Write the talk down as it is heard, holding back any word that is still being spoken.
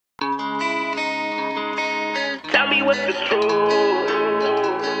me what's the truth.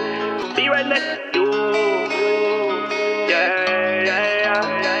 Be right next to you. Yeah, yeah,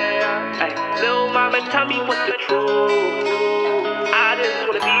 yeah, yeah. Hey, little mama, tell me what's the truth. I just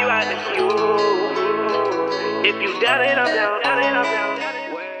wanna be right next to you. If you down, then I'm down, down, then I'm down.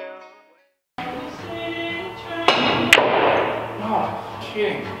 Oh,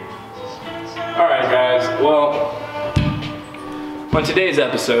 cheating. Alright guys, well, on today's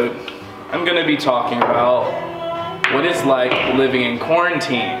episode, I'm gonna be talking about what it's like living in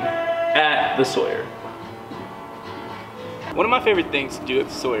quarantine at the Sawyer. One of my favorite things to do at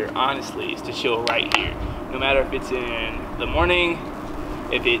the Sawyer, honestly, is to chill right here. No matter if it's in the morning,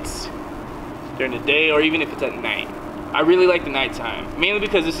 if it's during the day, or even if it's at night. I really like the nighttime, mainly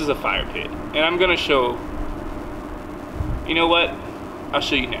because this is a fire pit. And I'm gonna show, you know what? I'll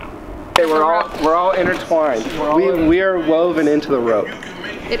show you now. Okay, we're all intertwined. We are woven into the rope.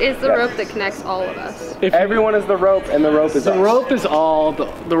 It is the rope that connects all of us. Everyone is the rope, and the rope is us.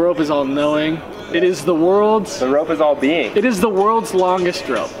 The rope is all knowing. It is the world's. The rope is all being. It is the world's longest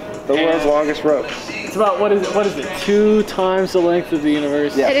rope. The world's longest rope. It's about what is it? 2 times the length of the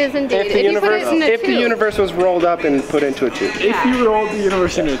universe. Yeah. It is indeed. If the universe was rolled up and put into a tube. If you rolled the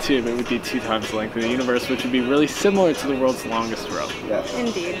universe into a tube, it would be 2 times the length of the universe, which would be really similar to the world's longest rope. Yes.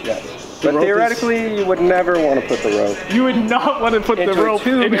 Indeed. Yes. But theoretically, you would never want to put the rope. You would not want to put the rope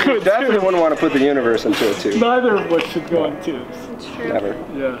into a tube. You definitely wouldn't want to put the universe into a tube. Neither of us should go in tubes. It's true. Never.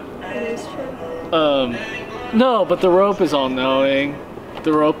 Yeah. It is true. No, but the rope is all knowing.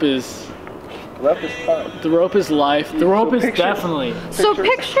 The rope is. The rope is fun. The rope is life. The rope is definitely. So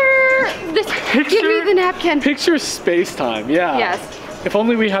picture this. Give me the napkin. Picture space time. Yeah. Yes. If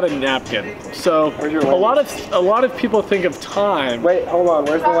only we had a napkin. So a lot of people think of time. Wait, hold on.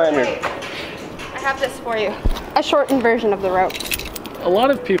 Where's the lanyard? I have this for you. A shortened version of the rope. A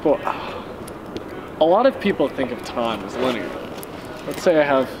lot of people think of time as linear. Let's say I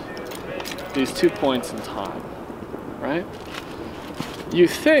have these 2 points in time, right? You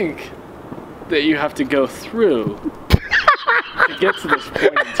think that you have to go through to get to this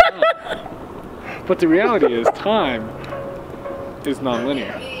point in time. But the reality is time is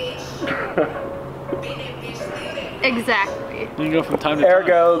non-linear. Exactly. You can go from time to time.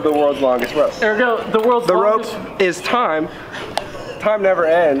 Ergo, the world's longest rope. Ergo, the world's longest. The rope is time. Time never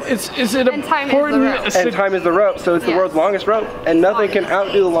ends. Is it And time is the important? rope. And time is the rope, so it's the Yes. world's longest rope. And nothing can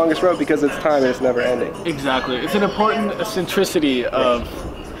outdo the longest rope because it's time and it's never ending. Exactly. It's an important eccentricity of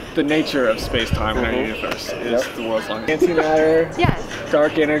the nature of space-time in our universe. Is the world's longest. Antimatter, Yes.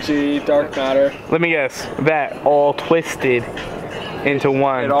 dark energy, dark matter. Let me guess, that all twisted into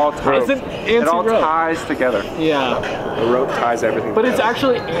one. It all ties. It's an It all anti-rope. ties together. Yeah. The rope ties everything. But it's together.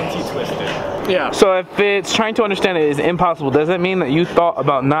 actually anti-twisted. Yeah. So if it's trying to understand it is impossible, does that mean that you thought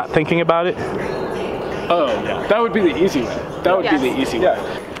about not thinking about it? Oh, yeah. That would be the easy way. That would be the easy way. Yeah.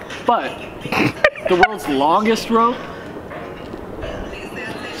 But the world's longest rope,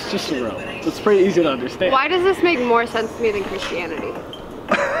 it's just a rope. It's pretty easy to understand. Why does this make more sense to me than Christianity?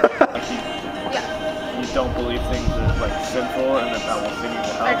 You don't believe things are like sinful and that will send you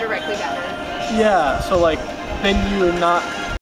to Are hell. directly better. Yeah, so like then you're not